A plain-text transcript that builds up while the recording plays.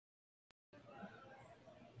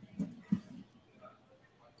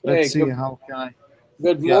Let's Hey, see how can I.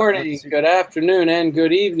 good Yeah, let's morning, see. good afternoon, and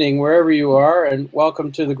good evening, wherever you are, and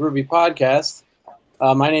welcome to the Groovy Podcast.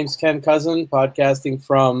 My name's Ken Cousin, podcasting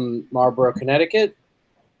from Marlborough, Connecticut.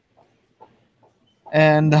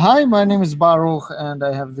 And hi, my name is Baruch, and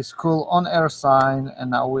I have this cool on-air sign, and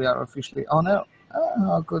now we are officially on air.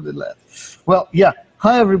 How could it let? Well, yeah.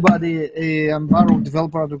 Hi, everybody. I'm Baruch,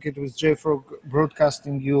 developer advocate with JFrog,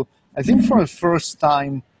 broadcasting you. I think for the first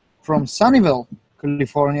time from Sunnyvale,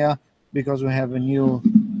 California, because we have a new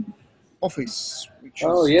office, which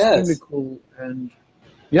Oh, is extremely yes. cool. And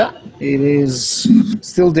yeah, it is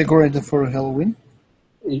still decorated for Halloween.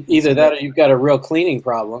 Either So that or that you've got a real cleaning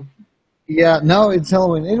problem. Yeah, now it's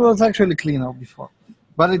Halloween. It was actually cleaner before,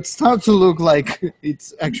 but it starts to look like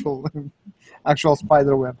it's actual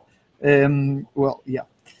spider web. Well, yeah.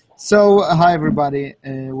 So, hi everybody,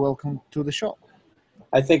 welcome to the show.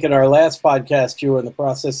 I think in our last podcast, you were in the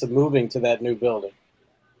process of moving to that new building.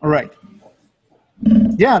 All right.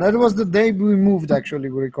 Yeah, that was the day we moved. Actually,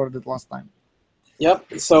 we recorded last time.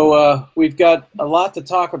 Yep. So we've got a lot to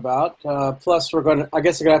talk about. Plus, I guess we're going to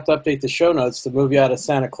have to update the show notes to move you out of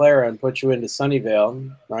Santa Clara and put you into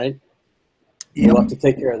Sunnyvale, right? We'll have Yep. to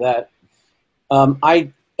take care of that.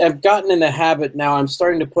 I have gotten in the habit now. I'm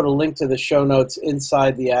starting to put a link to the show notes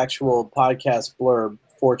inside the actual podcast blurb.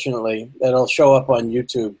 Fortunately, that'll show up on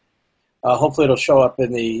YouTube. Hopefully, it'll show up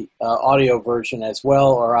in the audio version as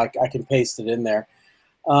well, or I can paste it in there.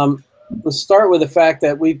 We'll start with the fact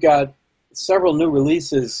that we've got several new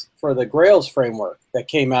releases for the Grails framework that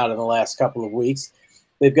came out in the last couple of weeks.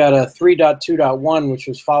 They've got a 3.2.1, which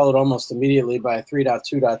was followed almost immediately by a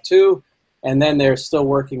 3.2.2. And then they're still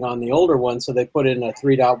working on the older one, so they put in a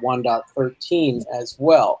 3.1.13 as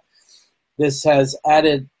well. This has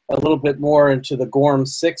added a little bit more into the GORM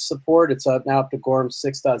 6 support. It's now up to GORM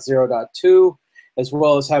 6.0.2, as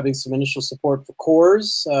well as having some initial support for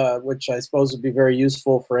cores, which I suppose would be very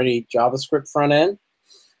useful for any JavaScript front end.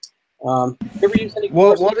 You ever use any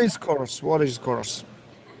cores? What is course? What is course?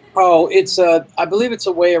 Oh, I believe it's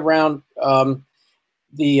a way around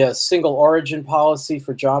the single origin policy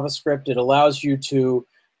for JavaScript. It allows you to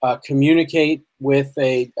communicate with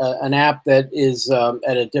an app that is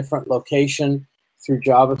at a different location through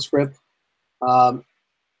JavaScript.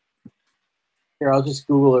 Here, I'll just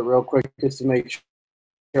Google it real quick just to make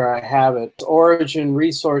sure I have it. Origin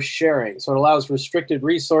resource sharing. So it allows restricted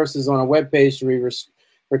resources on a web page to be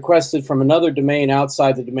requested from another domain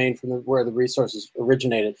outside the domain from where the resources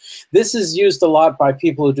originated. This is used a lot by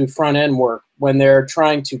people who do front-end work when they're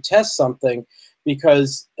trying to test something,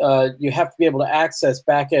 because you have to be able to access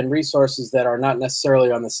back-end resources that are not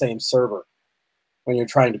necessarily on the same server when you're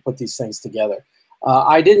trying to put these things together.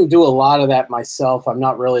 I didn't do a lot of that myself. I'm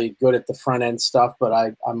not really good at the front-end stuff, but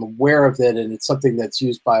I'm aware of it, and it's something that's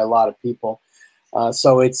used by a lot of people.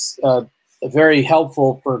 So it's very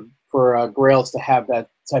helpful for Grails to have that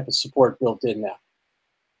type of support built in now.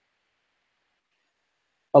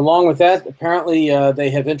 Along with that, apparently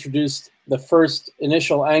they have introduced the first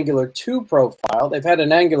initial Angular 2 profile. They've had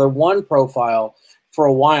an Angular 1 profile for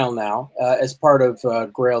a while now as part of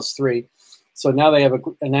Grails 3. So now they have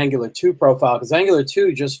an Angular 2 profile, because Angular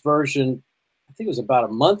 2 just versioned, I think it was about a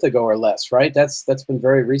month ago or less, right? That's been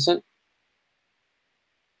very recent.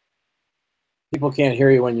 People can't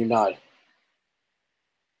hear you when you nod.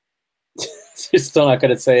 You're still not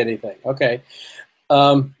going to say anything. Okay.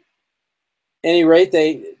 Any rate,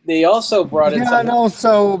 they also brought in. Yeah, no.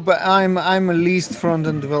 So, but I'm a least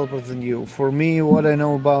front-end developer than you. For me, what I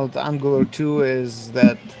know about Angular 2 is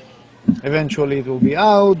that eventually it will be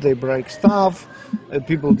out. They break stuff.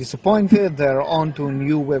 People disappointed. They're on to a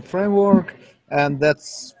new web framework, and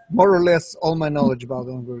that's more or less all my knowledge about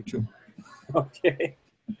Angular 2. Okay.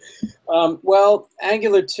 Well,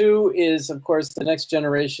 Angular 2 is, of course, the next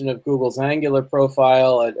generation of Google's Angular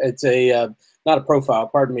profile. It's not a profile,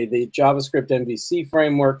 pardon me, the JavaScript MVC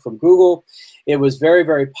framework from Google. It was very,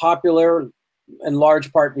 very popular in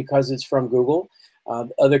large part because it's from Google.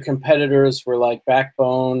 Other competitors were like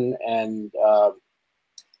Backbone and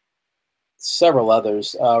several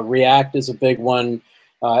others. React is a big one.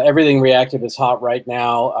 Everything reactive is hot right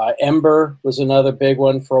now. Ember was another big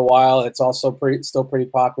one for a while. It's also still pretty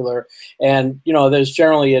popular. And there's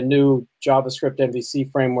generally a new JavaScript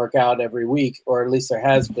MVC framework out every week, or at least there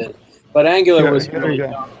has been. But Angular was really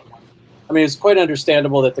I mean, it's quite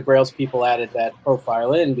understandable that the Grails people added that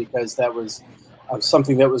profile in, because that was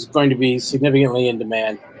something that was going to be significantly in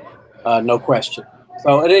demand, no question.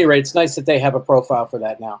 So at any rate, it's nice that they have a profile for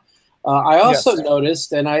that now. I also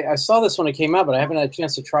noticed, and I saw this when it came out, but I haven't had a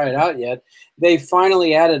chance to try it out yet, they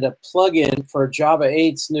finally added a plugin for Java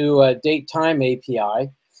 8's new date time API.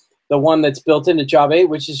 the one that's built into Java 8,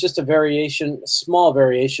 which is just a variation, a small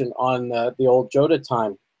variation on the old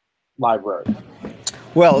JodaTime library.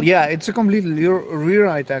 Well, yeah, it's a completely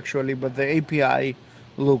rewrite actually, but the API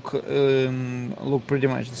look pretty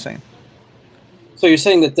much the same. So you're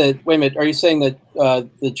saying that wait a minute, are you saying that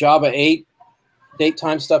the Java 8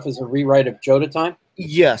 datetime stuff is a rewrite of JodaTime?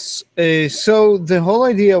 Yes. So the whole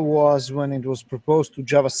idea was when it was proposed to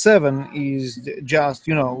Java 7 is just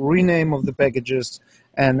rename of the packages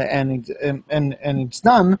and it's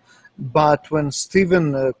done. But when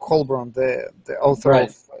Stephen Colburn, the author Right.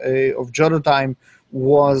 of JodaTime,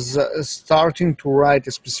 was starting to write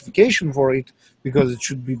a specification for it because it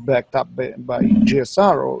should be backed up by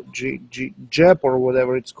GSR or JEP or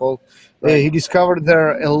whatever it's called, Right. he discovered there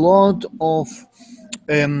are a lot of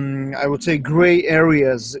I would say gray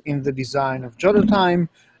areas in the design of JodaTime,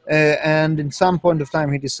 and in some point of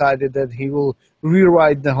time he decided that he will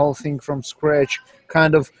rewrite the whole thing from scratch,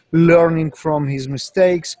 kind of learning from his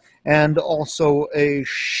mistakes and also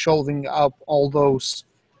shelving up all those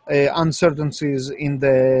uncertainties in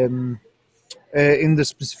the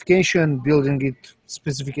specification, building it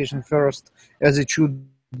specification first as it should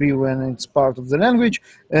be when it's part of the language.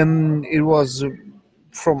 It was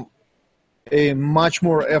from a much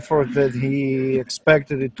more effort that he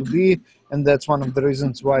expected it to be, and that's one of the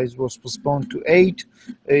reasons why it was postponed to 8.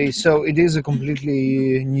 So it is a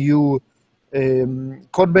completely new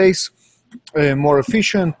code base, more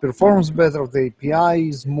efficient, performs better, the API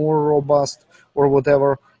is more robust or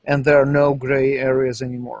whatever, and there are no gray areas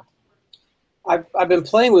anymore. I've been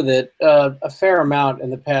playing with it a fair amount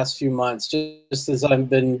in the past few months, just as I've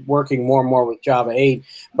been working more and more with Java 8.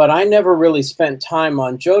 But I never really spent time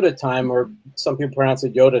on JodaTime, or some people pronounce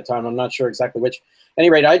it YodaTime. I'm not sure exactly which. At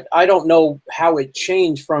any rate, I don't know how it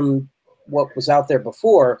changed from what was out there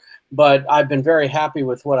before, but I've been very happy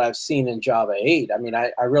with what I've seen in Java 8. I mean,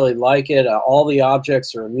 I really like it. All the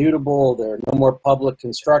objects are immutable. There are no more public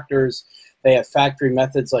constructors. They have factory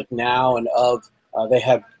methods like now and of. They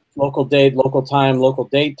have local date, local time, local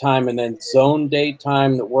date time, and then zone date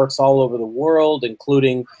time that works all over the world,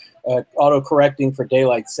 including auto-correcting for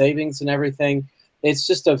daylight savings and everything. It's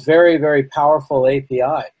just a very, very powerful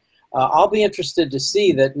API. I'll be interested to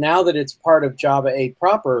see that now that it's part of Java 8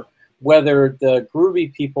 proper, whether the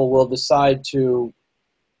Groovy people will decide to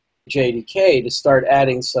JDK to start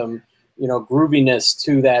adding some grooviness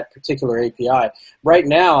to that particular API. Right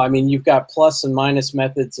now, I mean, you've got plus and minus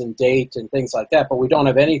methods and date and things like that, but we don't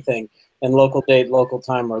have anything in local date, local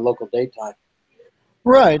time, or local date time.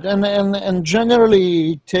 Right, and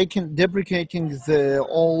generally deprecating the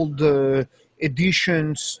old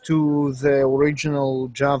additions to the original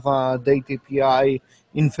Java date API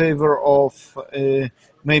in favor of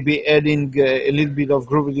maybe adding a little bit of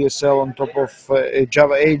Groovy DSL on top of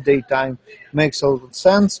Java 8 datetime makes a lot of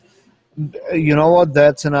sense. You know what?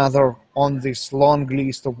 That's another on this long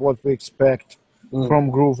list of what we expect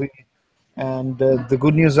from Groovy. And the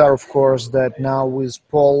good news are, of course, that now with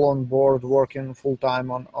Paul on board working full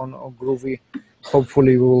time on Groovy,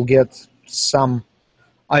 hopefully we will get some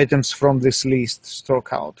items from this list struck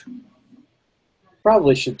out.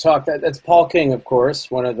 Probably should talk. That's Paul King, of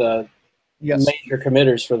course, one of the major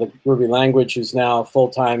committers for the Groovy language, who's now full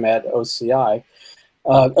time at OCI.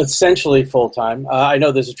 Essentially full-time. I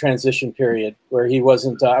know there's a transition period where he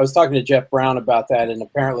wasn't. I was talking to Jeff Brown about that, and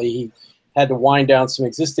apparently he had to wind down some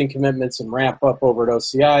existing commitments and ramp up over at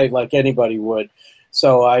OCI like anybody would.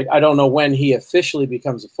 So I don't know when he officially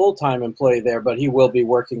becomes a full-time employee there, but he will be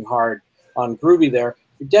working hard on Groovy there.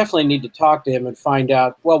 You definitely need to talk to him and find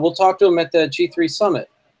out. Well, we'll talk to him at the G3 Summit,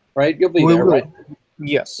 right? You'll be there, right?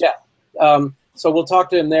 Yes. Yeah. So we'll talk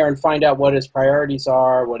to him there and find out what his priorities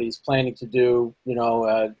are, what he's planning to do,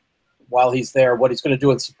 while he's there, what he's going to do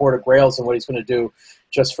in support of Grails and what he's going to do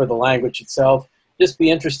just for the language itself. Just be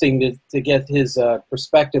interesting to get his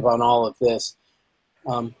perspective on all of this.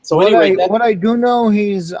 What I do know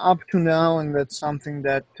he's up to now, and that's something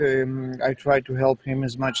that I try to help him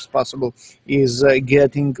as much as possible, is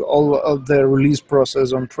getting all of the release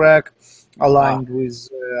process on track, aligned with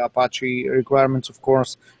Apache requirements, of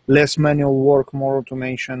course, less manual work, more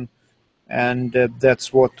automation, and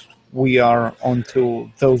that's what we are on to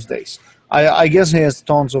those days. I guess he has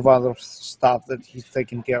tons of other stuff that he's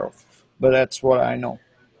taking care of, but that's what I know.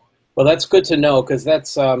 Well, that's good to know, because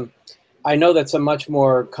that's I know that's a much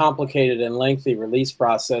more complicated and lengthy release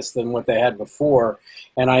process than what they had before,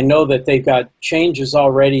 and I know that they've got changes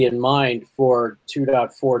already in mind for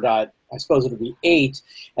 2.4. I suppose it'll be 8,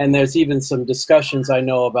 and there's even some discussions I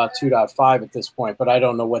know about 2.5 at this point, but I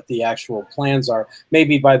don't know what the actual plans are.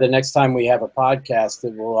 Maybe by the next time we have a podcast,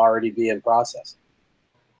 it will already be in process.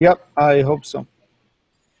 Yep, I hope so.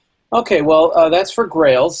 Okay, well, that's for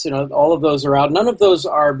Grails. You know, all of those are out. None of those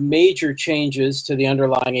are major changes to the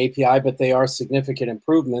underlying API, but they are significant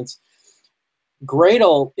improvements.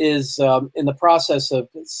 Gradle is in the process of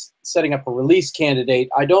setting up a release candidate.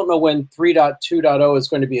 I don't know when 3.2.0 is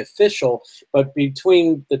going to be official, but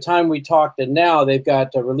between the time we talked and now, they've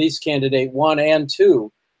got a release candidate 1 and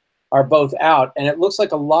 2 are both out, and it looks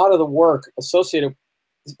like a lot of the work associated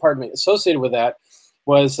with that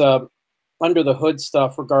was under the hood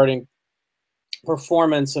stuff regarding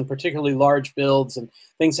performance and particularly large builds and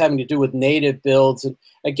things having to do with native builds. And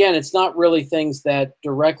again, it's not really things that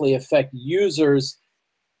directly affect users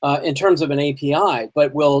in terms of an API,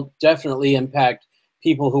 but will definitely impact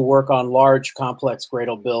people who work on large, complex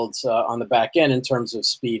Gradle builds on the back end in terms of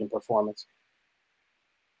speed and performance.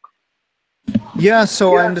 Yeah,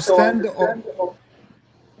 so I understand.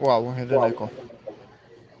 Wow, we had an echo.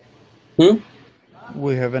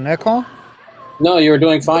 We have an echo? No, you were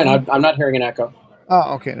doing fine. I'm not hearing an echo.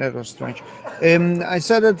 Oh, okay, that was strange. I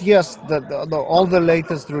said that yes, that all the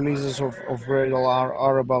latest releases of Gradle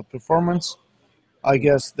are about performance. I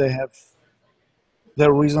guess they have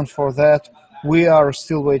their reason for that. We are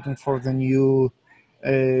still waiting for the new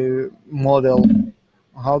model.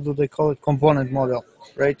 How do they call it? Component model,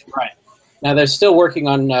 right? Right. Now they're still working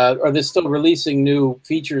on, or they're still releasing new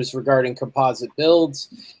features regarding composite builds,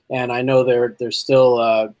 and I know they're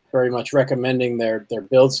still very much recommending their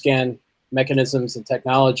build scan mechanisms and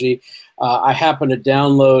technology. I happen to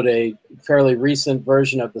download a fairly recent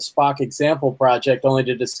version of the Spock example project, only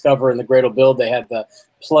to discover in the Gradle build they had the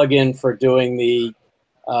plugin for doing the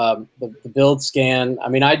build scan. I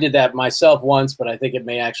mean, I did that myself once, but I think it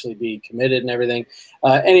may actually be committed and everything.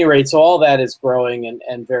 At any rate, so all that is growing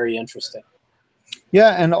and very interesting.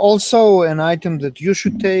 Yeah, and also an item that you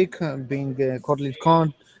should take, being Kotlin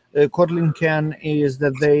Can, is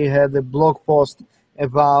that they had a blog post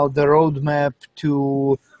about the roadmap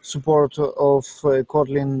to support of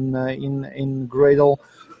Kotlin in Gradle,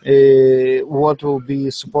 what will be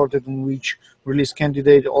supported in which release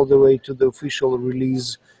candidate, all the way to the official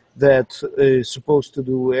release that is supposed to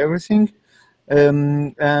do everything.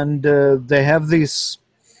 And they have this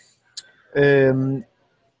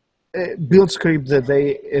build script that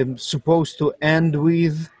they supposed to end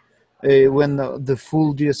with when the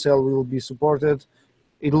full DSL will be supported.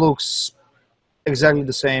 It looks exactly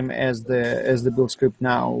the same as the build script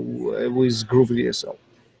now with Groovy DSL.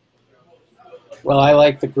 Well, I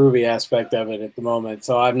like the Groovy aspect of it at the moment,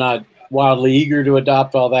 so I'm not wildly eager to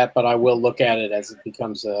adopt all that, but I will look at it as it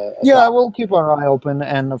becomes a yeah, I will keep our eye open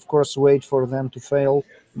and, of course, wait for them to fail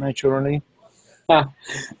naturally.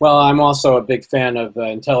 Well, I'm also a big fan of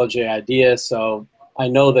IntelliJ IDEA, so I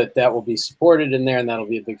know that will be supported in there, and that'll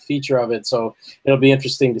be a big feature of it. So it'll be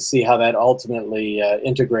interesting to see how that ultimately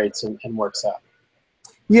integrates and works out.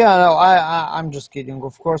 Yeah, no, I'm just kidding.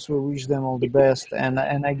 Of course, we wish them all the best, and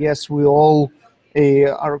I guess we all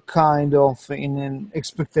are kind of in an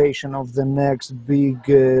expectation of the next big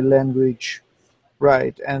language,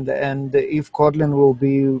 right? And if Kotlin will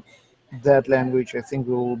be that language, I think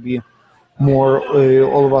we will be more.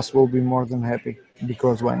 All of us will be more than happy,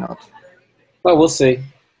 because why not? Well, we'll see.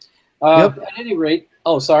 Yep. At any rate,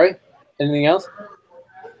 oh, sorry. Anything else?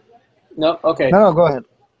 No. Okay. No, go ahead.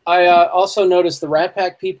 I also noticed the Rat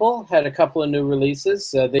Pack people had a couple of new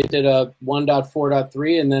releases. They did a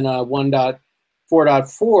 1.4.3 and then a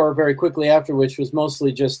 1.4.4 very quickly after, which was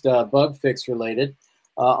mostly just bug fix related.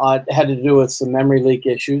 It had to do with some memory leak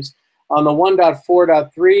issues. On the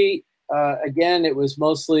 1.4.3, again, it was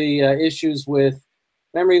mostly issues with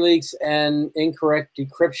memory leaks and incorrect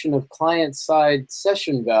decryption of client-side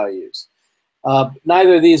session values.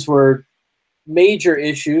 Neither of these were major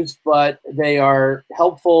issues, but they are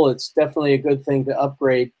helpful. It's definitely a good thing to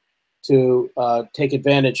upgrade to take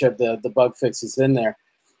advantage of the bug fixes in there.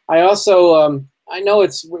 I also, I know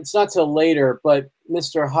it's not till later, but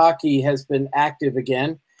Mr. Hockey has been active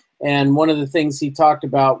again. And one of the things he talked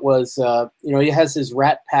about was, he has his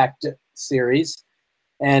Rat Pack series.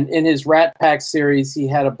 And in his Rat Pack series, he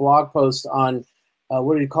had a blog post on,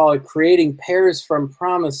 what did he call it, creating pairs from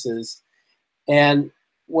promises. And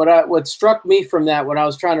what struck me from that when I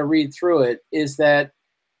was trying to read through it is that,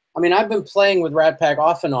 I mean, I've been playing with Rat Pack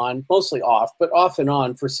off and on, mostly off, but off and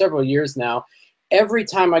on for several years now. Every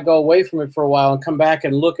time I go away from it for a while and come back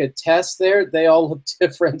and look at tests there, they all look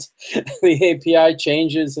different. The API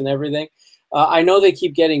changes and everything. I know they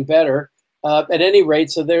keep getting better. At any rate,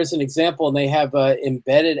 so there's an example, and they have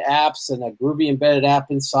embedded apps and a Groovy embedded app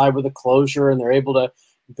inside with a closure, and they're able to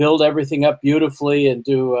build everything up beautifully and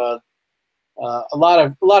do a lot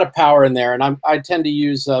of power in there. And I tend to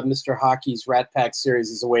use Mr. Hockey's Rat Pack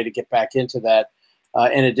series as a way to get back into that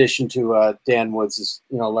in addition to Dan Woods'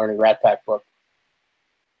 Learning Rat Pack book.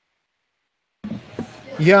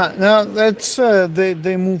 Yeah, now that's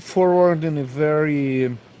they move forward in a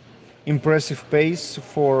very impressive pace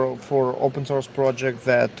for open source project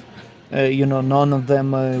that none of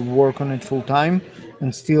them work on it full time,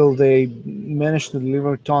 and still they manage to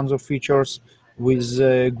deliver tons of features with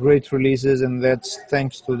great releases, and that's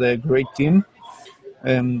thanks to the great team.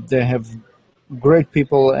 They have great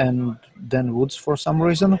people and Dan Woods for some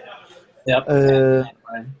reason. Yep.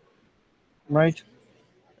 Right.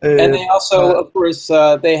 And they also, of course,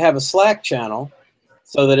 they have a Slack channel,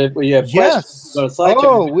 so that if you have questions, go to Slack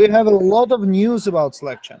channel. We have a lot of news about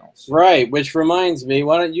Slack channels. Right, which reminds me,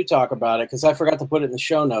 why don't you talk about it? Because I forgot to put it in the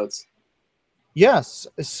show notes. Yes,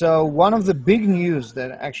 so one of the big news that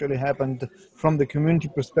actually happened from the community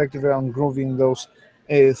perspective around Groovy in those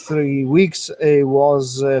 3 weeks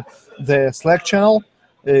was the Slack channel,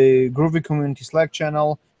 Groovy Community Slack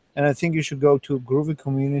channel, and I think you should go to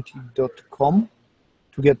groovycommunity.com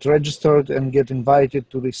to get registered and get invited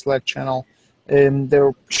to the Slack channel. There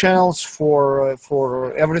are channels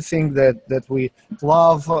for everything that we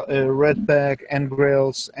love, Red Pack,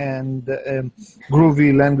 Engrails, and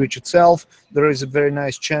Groovy language itself. There is a very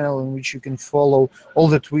nice channel in which you can follow all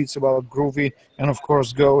the tweets about Groovy, and of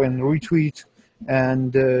course go and retweet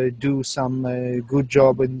and do some good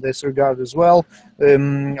job in this regard as well.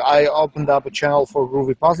 I opened up a channel for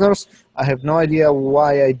Groovy Puzzlers. I have no idea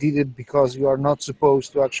why I did it, because you are not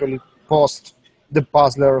supposed to actually post the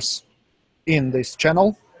puzzlers in this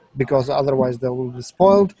channel, because otherwise they will be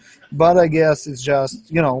spoiled. But I guess it's just,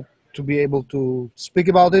 to be able to speak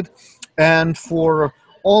about it. And for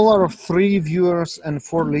all our 3 viewers and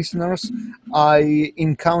 4 listeners, I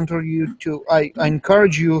encourage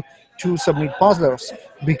you to submit puzzlers,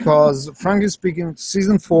 because frankly speaking,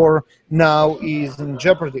 season 4 now is in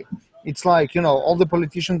jeopardy. It's like, all the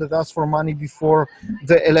politicians that ask for money before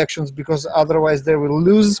the elections because otherwise they will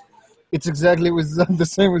lose. It's exactly the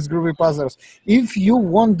same with Groovy Puzzlers. If you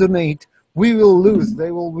won't donate, we will lose.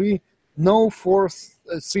 There will be no 4th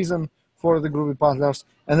season for the Groovy Puzzlers,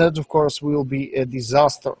 and that, of course, will be a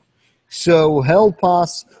disaster. So help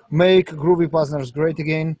us make Groovy Puzzlers great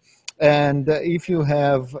again. And if you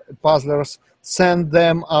have puzzlers, send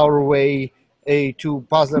them our way to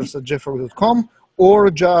puzzlers@jeffrog.com, or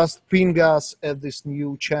just ping us at this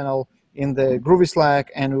new channel in the Groovy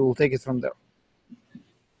Slack, and we will take it from there.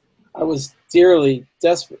 I was dearly,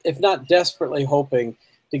 if not desperately, hoping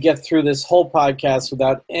to get through this whole podcast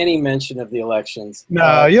without any mention of the elections.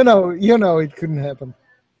 No, it couldn't happen.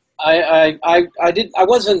 I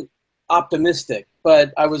wasn't optimistic,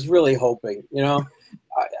 but I was really hoping.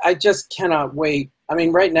 I just cannot wait. I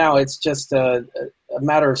mean, right now it's just a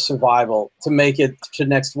matter of survival to make it to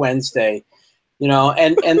next Wednesday.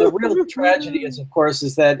 And the real tragedy is, of course,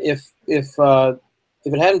 is that if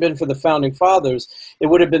it hadn't been for the Founding Fathers, it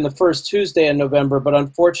would have been the first Tuesday in November, but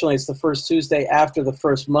unfortunately it's the first Tuesday after the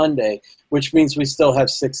first Monday, which means we still have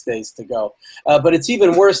 6 days to go. But it's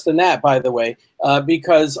even worse than that, by the way,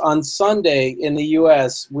 because on Sunday in the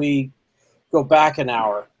U.S., we go back an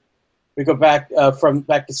hour. We go back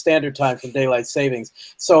to standard time from daylight savings.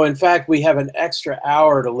 So in fact, we have an extra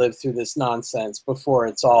hour to live through this nonsense before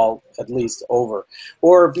it's all at least over.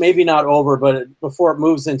 Or maybe not over, but before it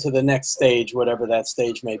moves into the next stage, whatever that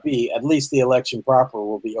stage may be, at least the election proper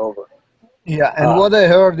will be over. Yeah, and what I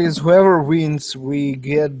heard is whoever wins, we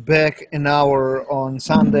get back an hour on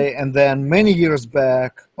Sunday, and then many years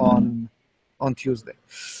back on Tuesday.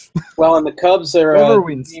 Well, and the Cubs are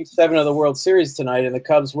Game 7 of the World Series tonight, and the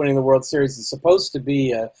Cubs winning the World Series is supposed to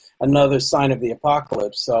be another sign of the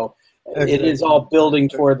apocalypse. So It is all building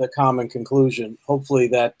toward the common conclusion. Hopefully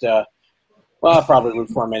that, I'll probably root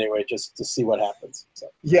for him anyway, just to see what happens. So.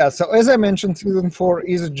 Yeah, so as I mentioned, season 4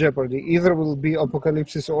 is a jeopardy. Either will be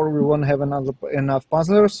apocalypse or we won't have enough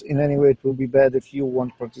puzzlers. In any way, it will be bad if you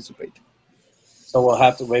won't participate. So we'll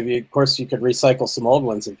have to maybe, of course, you could recycle some old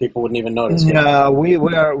ones and people wouldn't even notice. No, we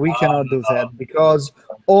cannot do that because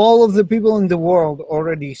all of the people in the world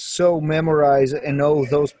already so memorize and know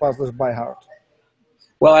those puzzles by heart.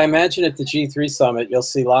 Well, I imagine at the G3 Summit, you'll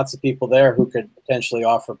see lots of people there who could potentially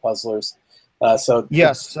offer puzzlers.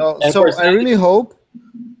 Yes, so I really hope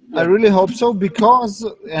so because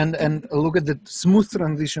and look at the smooth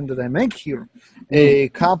transition that I make here. A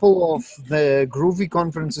couple of the Groovy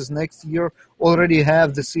conferences next year already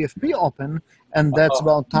have the CFP open, and that's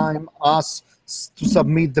about time us to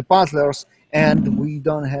submit the puzzlers, and we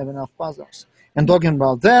don't have enough puzzlers. And talking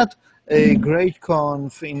about that, a great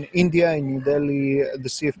conf in India, in New Delhi, the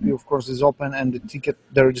CFP of course is open, and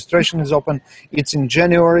the registration is open. It's in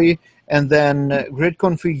January, and then Great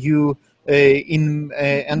Conf EU in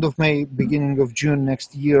end of May, beginning of June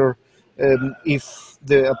next year, if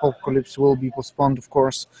the apocalypse will be postponed, of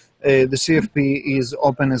course. The CFP is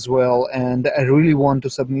open as well, and I really want to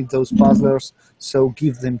submit those puzzlers, so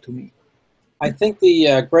give them to me. I think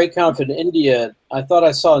the Great Conf in India, I thought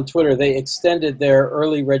I saw on Twitter, they extended their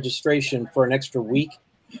early registration for an extra week.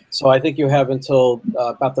 So I think you have until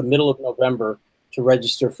about the middle of November to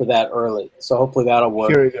register for that early. So hopefully that'll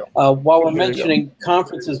work. Here we go. While we're mentioning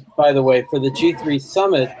conferences, by the way, for the G3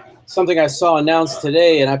 Summit, something I saw announced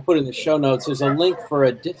today, and I put in the show notes, there's a link for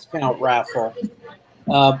a discount raffle.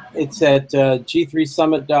 It's at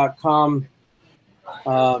g3summit.com.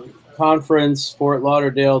 Conference Fort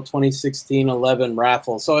Lauderdale 2016-11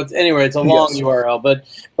 raffle. So it's it's a long URL,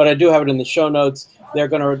 but I do have it in the show notes. They're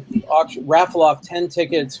going to raffle off 10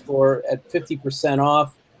 tickets at 50%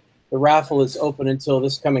 off. The raffle is open until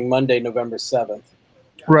this coming Monday, November 7th.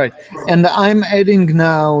 Right, and I'm adding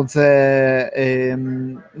now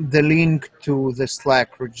the link to the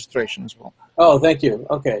Slack registration as well. Oh, thank you.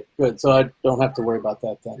 Okay, good. So I don't have to worry about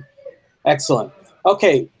that then. Excellent.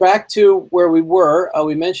 Okay, back to where we were.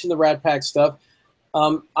 We mentioned the Rat Pack stuff.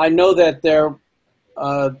 I know that there,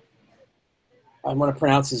 I want to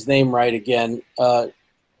pronounce his name right again.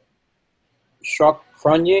 Chuck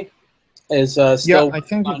Cronje is still. I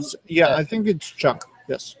think it's Chuck.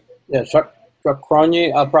 Yes. Yeah, Chuck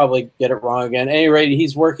Cronje. I'll probably get it wrong again. At any rate,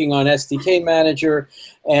 he's working on SDK Manager,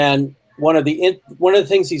 and one of the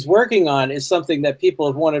things he's working on is something that people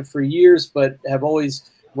have wanted for years, but have always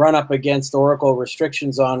run up against Oracle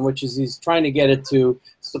restrictions on, which is he's trying to get it to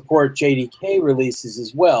support JDK releases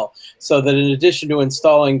as well, so that in addition to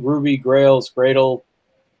installing Groovy, Grails, Gradle,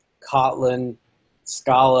 Kotlin,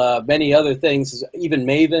 Scala, many other things, even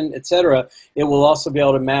Maven, etc., it will also be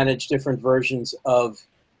able to manage different versions of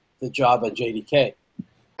the Java JDK.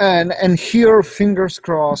 And here, fingers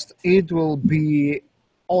crossed, it will be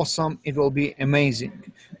awesome. It will be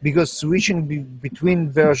amazing, because switching between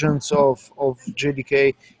versions of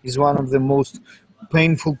JDK is one of the most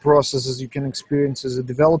painful processes you can experience as a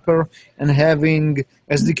developer, and having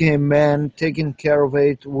SDK man taking care of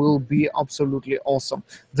it will be absolutely awesome.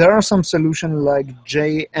 There are some solutions like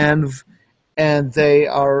JEnv, and they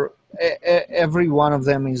are every one of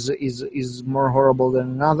them is more horrible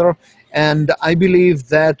than another, and I believe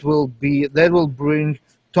that will bring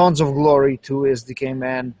tons of glory to SDK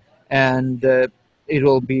man, and it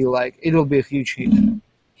will be a huge hit.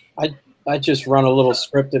 I just run a little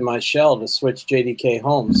script in my shell to switch JDK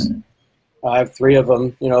homes. I have 3 of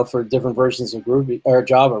them, for different versions of Groovy or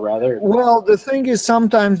Java rather. Well, the thing is,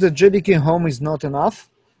 sometimes the JDK home is not enough,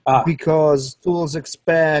 because tools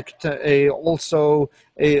expect all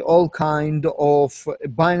kind of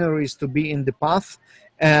binaries to be in the path,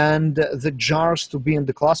 and the jars to be in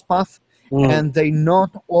the class path. And they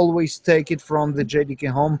not always take it from the JDK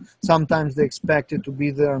home. Sometimes they expect it to be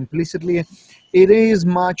there implicitly. It is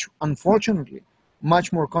unfortunately,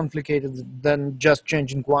 much more complicated than just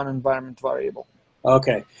changing one environment variable.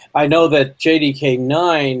 Okay. I know that JDK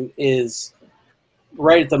 9 is,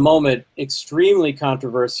 right at the moment, extremely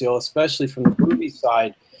controversial, especially from the Groovy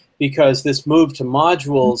side, because this move to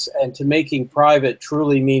modules and to making private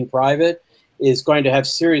truly mean private is going to have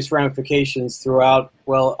serious ramifications throughout,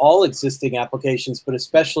 all existing applications, but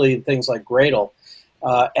especially things like Gradle.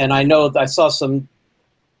 And I know I saw some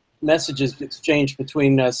messages exchanged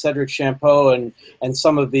between Cedric Champeau and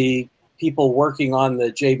some of the people working on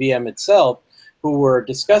the JVM itself, who were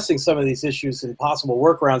discussing some of these issues and possible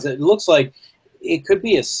workarounds. It looks like it could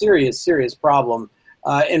be a serious, serious problem.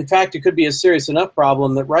 In fact, it could be a serious enough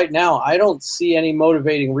problem that right now I don't see any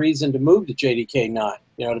motivating reason to move to JDK 9,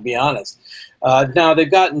 to be honest. Now,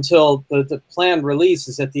 they've got until the planned release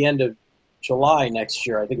is at the end of July next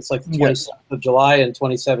year. I think it's like the 27th of July in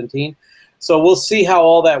 2017. So we'll see how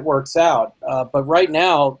all that works out. But right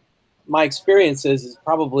now, my experience is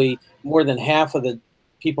probably more than half of the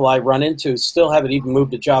people I run into still haven't even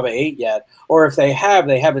moved to Java 8 yet. Or if they have,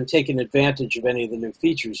 they haven't taken advantage of any of the new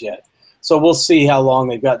features yet. So we'll see how long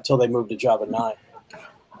they've got until they move to Java 9.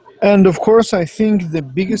 And of course, I think the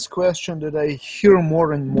biggest question that I hear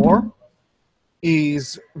more and more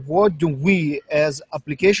is, what do we as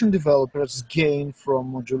application developers gain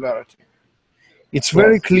from modularity? It's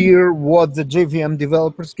very clear what the JVM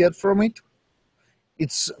developers get from it.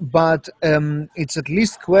 But it's at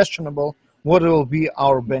least questionable what will be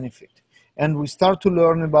our benefit. And we start to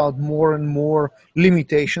learn about more and more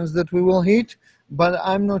limitations that we will hit, but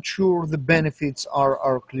I'm not sure the benefits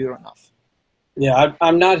are clear enough. Yeah,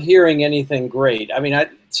 I'm not hearing anything great. I mean,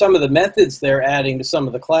 some of the methods they're adding to some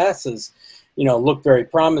of the classes, look very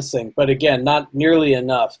promising, but again, not nearly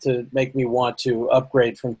enough to make me want to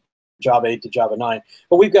upgrade from Java 8 to Java 9.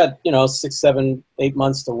 But we've got 6, 7, 8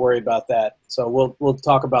 months to worry about that. So we'll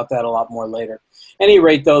talk about that a lot more later. At any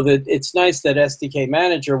rate, though, that it's nice that SDK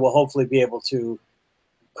Manager will hopefully be able to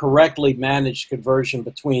correctly manage conversion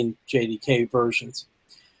between JDK versions.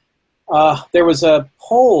 There was a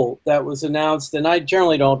poll that was announced, and I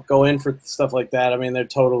generally don't go in for stuff like that. I mean, they're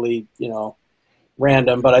totally,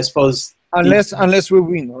 random, but I suppose... Unless we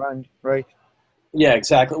win, right? Yeah,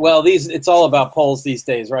 exactly. Well, it's all about polls these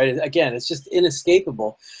days, right? Again, it's just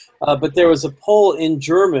inescapable. But there was a poll in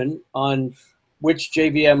German on which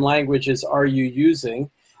JVM languages are you using.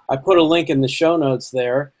 I put a link in the show notes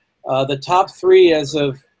there. The top 3 as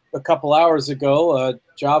of a couple hours ago,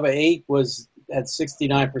 Java 8 had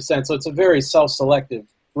 69%, so it's a very self-selective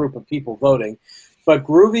group of people voting. But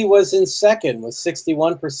Groovy was in second with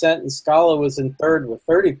 61%, and Scala was in third with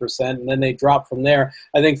 30%, and then they dropped from there.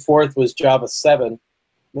 I think fourth was Java 7,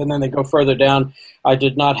 and then they go further down. I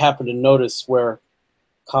did not happen to notice where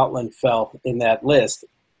Kotlin fell in that list.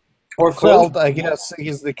 Or felt, I guess,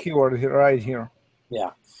 is the keyword right here.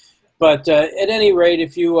 Yeah. But at any rate,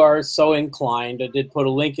 if you are so inclined, I did put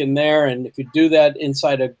a link in there, and if you do that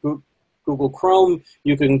inside a Google Chrome,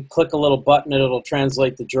 you can click a little button and it'll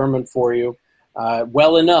translate the German for you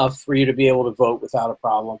well enough for you to be able to vote without a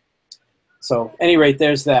problem. So at any rate,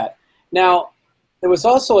 there's that. Now, there was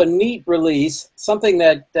also a neat release, something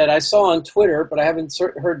that I saw on Twitter, but I haven't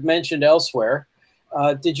heard mentioned elsewhere.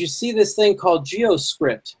 Did you see this thing called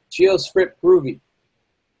GeoScript Groovy?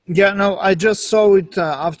 Yeah, no, I just saw it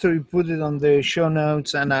after you put it on the show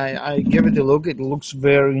notes, and I gave it a look. It looks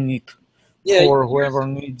very neat for whoever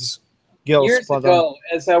needs skills. Years ago,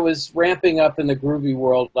 as I was ramping up in the Groovy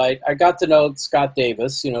world, I got to know Scott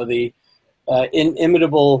Davis, the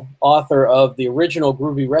inimitable author of the original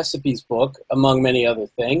Groovy Recipes book, among many other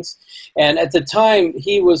things. And at the time,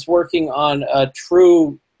 he was working on a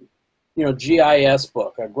true GIS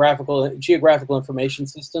book, Geographical Information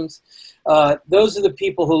Systems. Those are the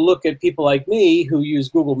people who look at people like me who use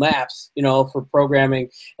Google Maps, for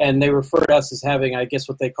programming, and they refer to us as having, I guess,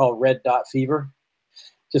 what they call red dot fever,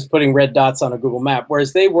 just putting red dots on a Google map,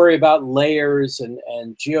 whereas they worry about layers and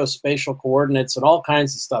geospatial coordinates and all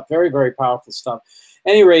kinds of stuff, very, very powerful stuff.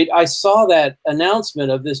 At any rate, I saw that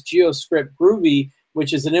announcement of this GeoScript Groovy,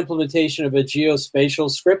 which is an implementation of a geospatial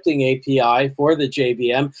scripting API for the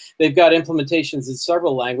JVM. They've got implementations in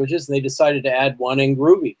several languages, and they decided to add one in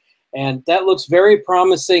Groovy. And that looks very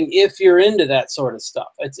promising if you're into that sort of stuff.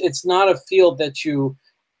 It's not a field that you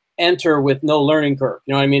enter with no learning curve.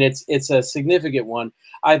 You know what I mean? It's a significant one.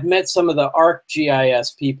 I've met some of the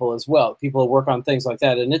ArcGIS people as well, people who work on things like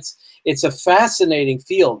that. And it's a fascinating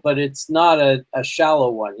field, but it's not a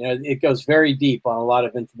shallow one. It goes very deep on a lot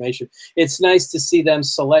of information. It's nice to see them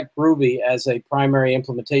select Groovy as a primary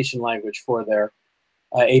implementation language for their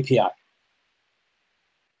API.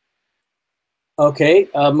 Okay,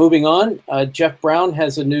 moving on. Jeff Brown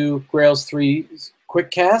has a new Grails 3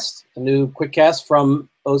 quickcast from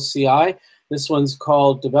OCI. This one's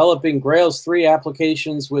called Developing Grails 3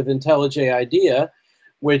 Applications with IntelliJ IDEA,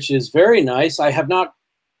 which is very nice. I have not,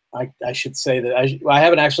 I should say that I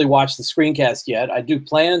haven't actually watched the screencast yet. I do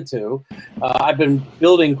plan to. I've been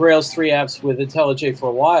building Grails 3 apps with IntelliJ for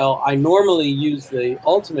a while. I normally use the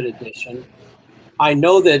Ultimate Edition. I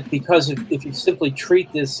know that because if you simply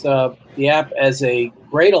treat this the app as a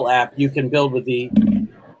Gradle app, you can build with the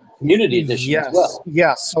Community Edition as well.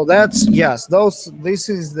 Yes. So this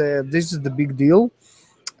is the big deal,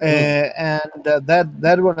 and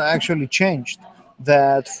that one actually changed.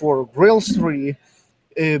 That for Grails 3,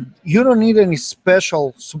 you don't need any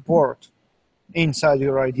special support inside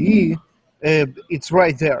your IDE. It's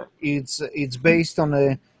right there. It's based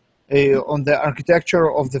on on the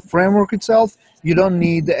architecture of the framework itself. You don't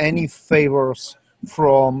need any favors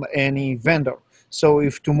from any vendor. So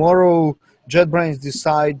if tomorrow JetBrains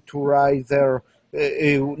decide to write their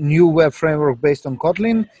a new web framework based on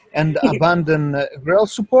Kotlin and abandon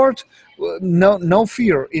Grails support, no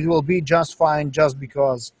fear. It will be just fine just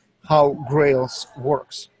because how Grails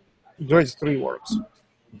 3 works.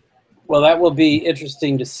 Well, that will be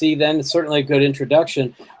interesting to see then. It's certainly a good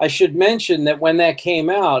introduction. I should mention that when that came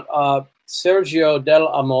out, Sergio Del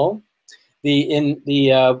Amo,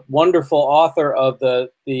 the wonderful author of the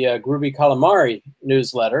Groovy Calamari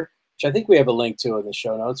newsletter, which I think we have a link to in the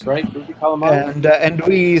show notes, right? Groovy Calamari. And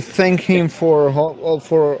we thank him for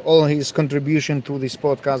all his contribution to this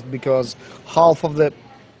podcast, because half of the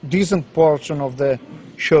decent portion of the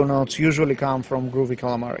show notes usually come from Groovy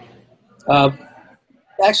Calamari.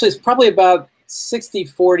 Actually, it's probably about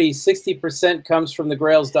 60-40, 60% comes from the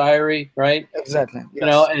Grail's Diary, right? Exactly. Yes. You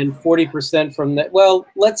know, and 40% from that. Well,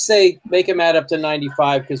 let's say make them add up to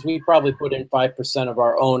 95 because we probably put in 5% of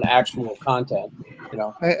our own actual content, you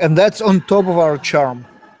know. And that's on top of our charm.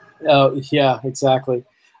 Oh, yeah, exactly.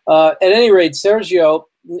 At any rate, Sergio,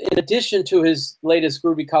 in addition to his latest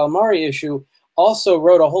Groovy Calamari issue, also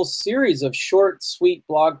wrote a whole series of short, sweet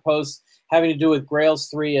blog posts having to do with Grails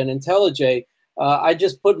 3 and IntelliJ. I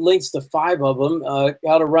just put links to 5 of them.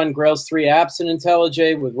 How to run Grails 3 apps in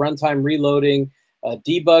IntelliJ with runtime reloading,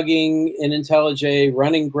 debugging in IntelliJ,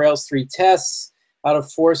 running Grails 3 tests, how to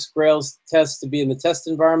force Grails tests to be in the test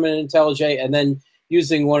environment in IntelliJ, and then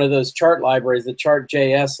using one of those chart libraries, the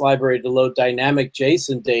Chart.js library, to load dynamic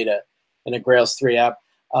JSON data in a Grails 3 app.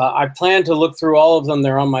 I plan to look through all of them.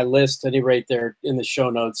 They're on my list. At any rate, they're in the show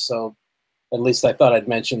notes, so at least I thought I'd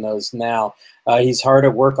mention those now. He's hard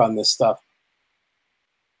at work on this stuff.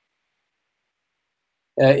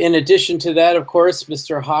 In addition to that, of course,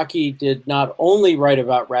 Mr. Hockey did not only write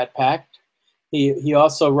about Rat Pack, he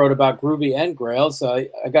also wrote about Groovy and Grails. I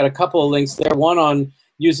got a couple of links there, one on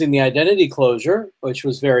using the identity closure, which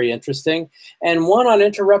was very interesting, and one on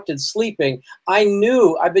interrupted sleeping.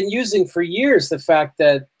 I've been using for years the fact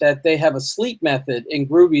that they have a sleep method in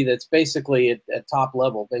Groovy that's basically at top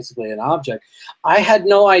level, basically an object. I had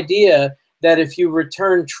no idea that if you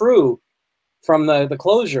return true from the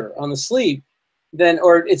closure on the sleep, then,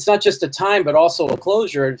 or it's not just a time, but also a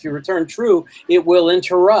closure. If you return true, it will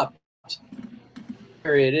interrupt.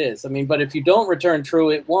 It is. I mean, but if you don't return true,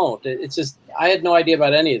 it won't. It's just, I had no idea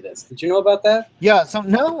about any of this. Did you know about that? Yeah, so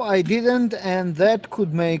no, I didn't, and that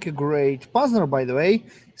could make a great puzzler, by the way.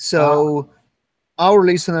 So our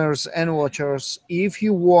listeners and watchers, if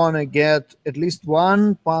you want to get at least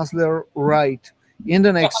one puzzler right in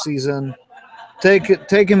the next season, take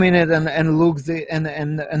a minute and look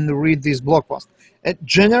and read this blog post.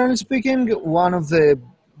 Generally speaking, one of the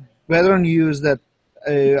better news that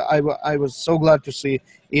I was so glad to see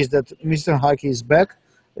is that Mr. Hockey is back,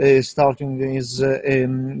 starting his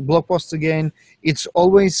blog posts again. It's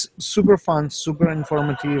always super fun, super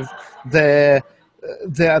informative. The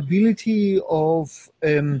ability of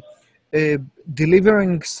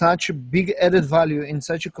delivering such a big added value in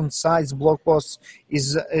such a concise blog post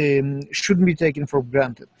is shouldn't be taken for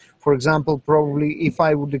granted. For example, probably if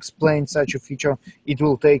I would explain such a feature, it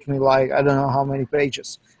will take me like I don't know how many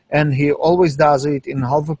pages. And he always does it in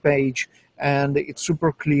half a page, and it's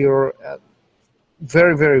super clear,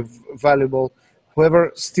 very, very valuable.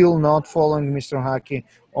 Whoever still not following Mr. Hockey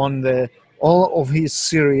on all of his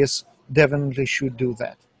series definitely should do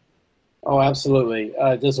that. Oh, absolutely.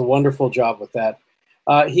 Does a wonderful job with that.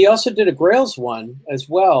 He also did a Grails one as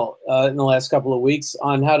well in the last couple of weeks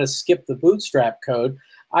on how to skip the bootstrap code.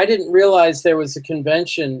 I didn't realize there was a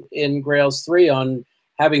convention in Grails 3 on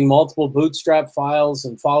having multiple bootstrap files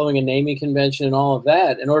and following a naming convention and all of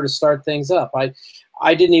that in order to start things up.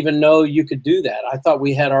 I didn't even know you could do that. I thought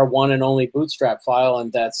we had our one and only bootstrap file,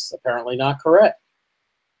 and that's apparently not correct.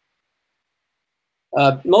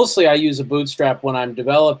 Mostly I use a bootstrap when I'm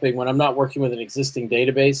developing, when I'm not working with an existing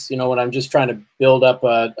database, you know, when I'm just trying to build up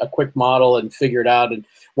a quick model and figure it out. And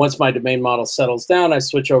once my domain model settles down, I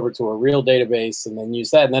switch over to a real database and then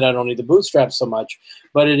use that. And then I don't need the bootstrap so much.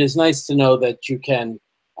 But it is nice to know that you can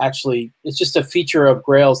actually, it's just a feature of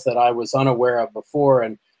Grails that I was unaware of before.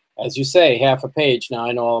 And as you say, half a page, now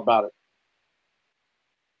I know all about it.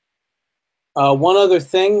 One other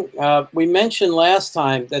thing, we mentioned last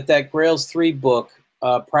time that Grails 3 book,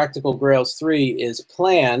 Practical Grails 3, is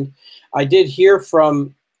planned. I did hear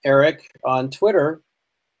from Eric on Twitter,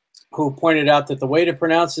 who pointed out that the way to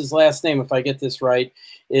pronounce his last name, if I get this right,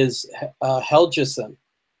 is Helgeson.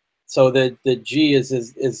 So the G is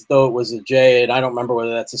as though it was a J, and I don't remember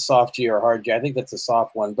whether that's a soft G or a hard G. I think that's a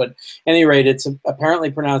soft one. But at any rate, it's apparently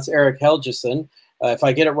pronounced Eric Helgeson. If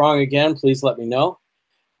I get it wrong again, please let me know.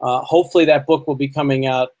 Hopefully that book will be coming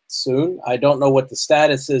out soon. I don't know what the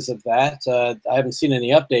status is of that. I haven't seen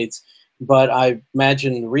any updates, but I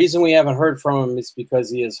imagine the reason we haven't heard from him is because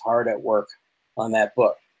he is hard at work on that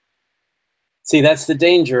book. See, that's the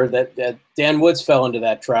danger that Dan Woods fell into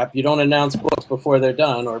that trap. You don't announce books before they're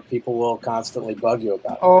done, or people will constantly bug you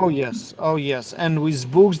about it. Oh, yes. Oh, yes. And with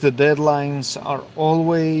books, the deadlines are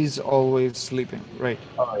always sleeping, right?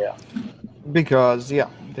 Oh, yeah. Because, yeah,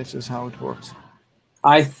 this is how it works.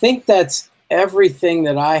 I think that's everything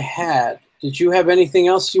that I had. Did you have anything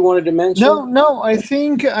else you wanted to mention? No. I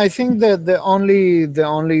think that the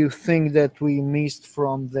only thing that we missed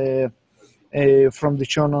from the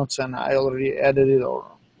show notes, and I already added it or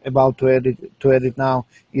about to edit now,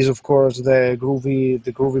 is of course the Groovy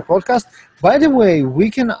podcast. By the way, we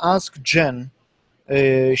can ask Jen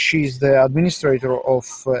she's the administrator of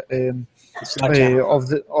Slack channel.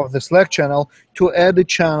 of the Slack channel, to add a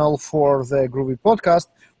channel for the Groovy podcast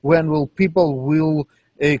when people will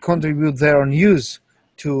contribute their news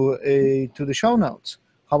to the show notes.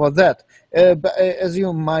 How about that? But as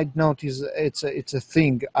you might notice, it's a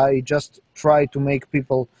thing. I just try to make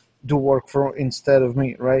people do work for instead of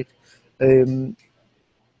me, right?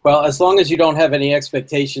 Well, as long as you don't have any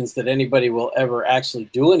expectations that anybody will ever actually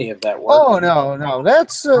do any of that work. Oh no,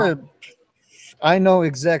 that's I know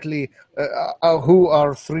exactly who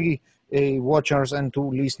our 3 watchers and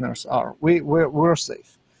 2 listeners are. We're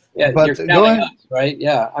safe. Yeah, but you're counting us, right?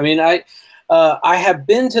 Yeah, I mean, I have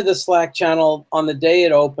been to the Slack channel on the day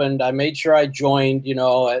it opened. I made sure I joined. You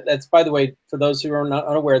know, that's, by the way, for those who are not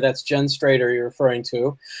unaware, that's Jen Strader you're referring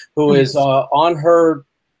to, who is on her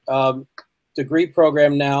degree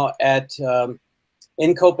program now at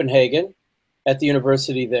in Copenhagen at the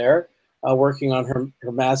university there, working on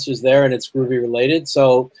her master's there, and it's Groovy related.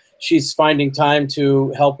 So she's finding time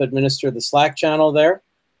to help administer the Slack channel there.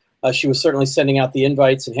 She was certainly sending out the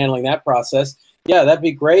invites and handling that process. Yeah, that'd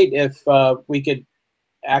be great if we could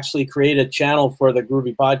actually create a channel for the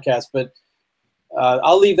Groovy podcast, but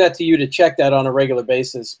I'll leave that to you to check that on a regular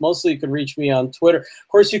basis. Mostly you can reach me on Twitter. Of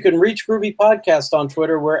course, you can reach Groovy Podcast on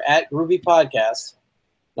Twitter. We're at Groovy Podcast.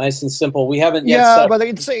 Nice and simple. We haven't yet. Yeah, but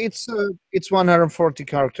it's 140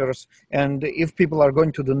 characters, and if people are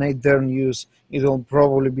going to donate their news, it will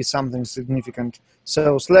probably be something significant.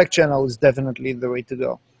 So Slack channel is definitely the way to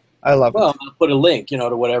go. I love it. Well, I'll put a link,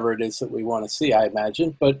 to whatever it is that we want to see, I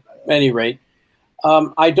imagine. But at any rate,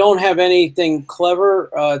 I don't have anything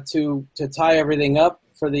clever to tie everything up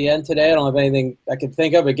for the end today. I don't have anything I can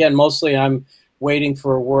think of. Again, mostly I'm waiting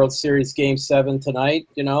for World Series Game 7 tonight,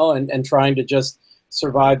 and trying to just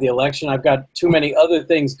survive the election. I've got too many other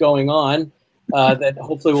things going on that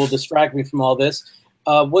hopefully will distract me from all this.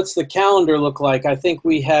 What's the calendar look like? I think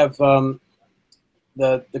we have the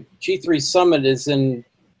G3 Summit is in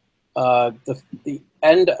the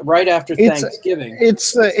end right after Thanksgiving.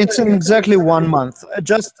 It's in exactly 1 month,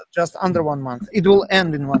 just under 1 month. It will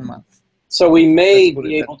end in 1 month. So we may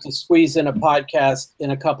be able to squeeze in a podcast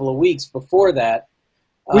in a couple of weeks before that.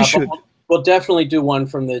 We should. We'll definitely do one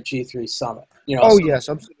from the G3 Summit. Yes,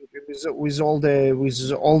 absolutely. With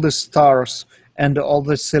all the stars and all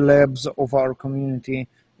the celebs of our community,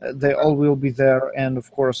 they all will be there, and of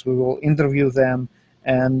course we will interview them.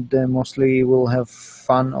 And mostly we'll have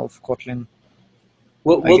fun of Kotlin.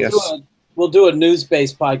 We'll do a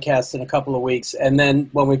news-based podcast in a couple of weeks, and then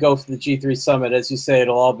when we go for the G3 Summit, as you say,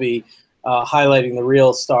 it'll all be highlighting the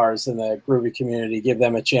real stars in the Groovy community, give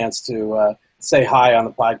them a chance to say hi on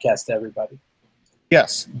the podcast to everybody.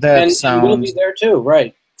 Yes, that sounds... And we'll be there too,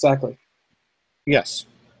 right, exactly. Yes.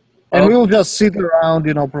 And we'll just sit around,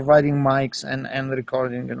 providing mics and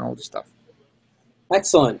recording and all the stuff.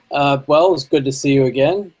 Excellent. Well, it was good to see you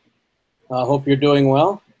again. I hope you're doing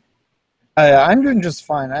well. I'm doing just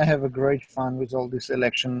fine. I have a great fun with all this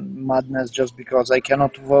election madness just because I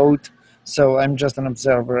cannot vote. So I'm just an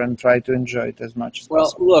observer and try to enjoy it as much as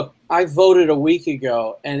possible. Well, look, I voted a week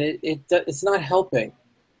ago, and it's not helping.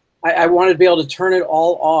 I wanted to be able to turn it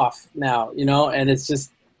all off now, and it's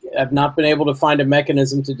just, I've not been able to find a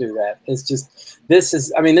mechanism to do that. It's just, this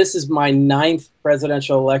is my 9th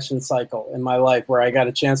presidential election cycle in my life where I got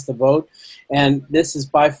a chance to vote. And this is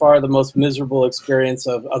by far the most miserable experience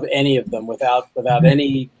of any of them without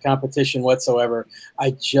any competition whatsoever.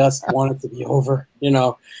 I just want it to be over,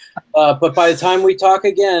 But by the time we talk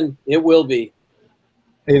again, it will be.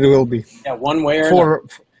 It will be. Yeah, one way or another.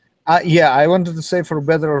 I wanted to say for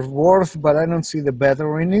better or worse, but I don't see the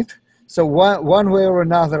better in it. So one way or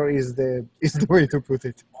another is the way to put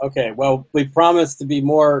it. Okay, well, we promise to be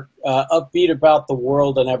more upbeat about the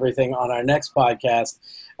world and everything on our next podcast,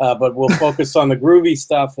 but we'll focus on the groovy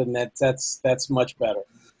stuff, and that's much better.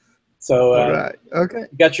 So, all right, okay.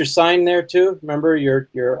 You got your sign there too. Remember your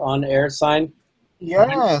on-air sign.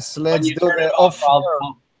 Yes, let's do the off.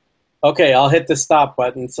 Okay, I'll hit the stop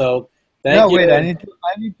button. So. Thank you. Wait, I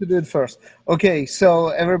need to do it first. Okay, so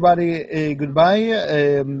everybody, goodbye.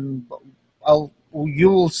 You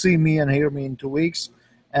will see me and hear me in 2 weeks,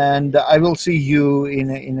 and I will see you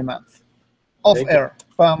in a month. Off air.